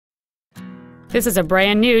This is a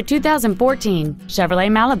brand new 2014 Chevrolet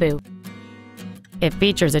Malibu. It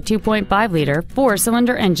features a 2.5-liter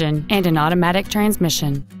four-cylinder engine and an automatic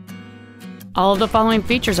transmission. All of the following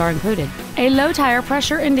features are included: a low tire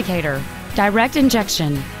pressure indicator, direct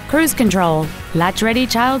injection, cruise control, latch-ready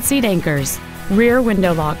child seat anchors, rear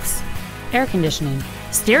window locks, air conditioning,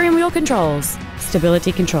 steering wheel controls,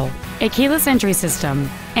 stability control, a keyless entry system,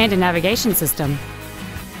 and a navigation system.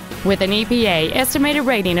 With an EPA estimated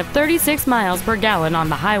rating of 36 miles per gallon on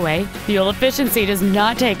the highway, fuel efficiency does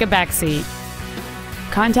not take a backseat.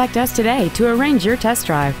 Contact us today to arrange your test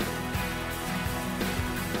drive.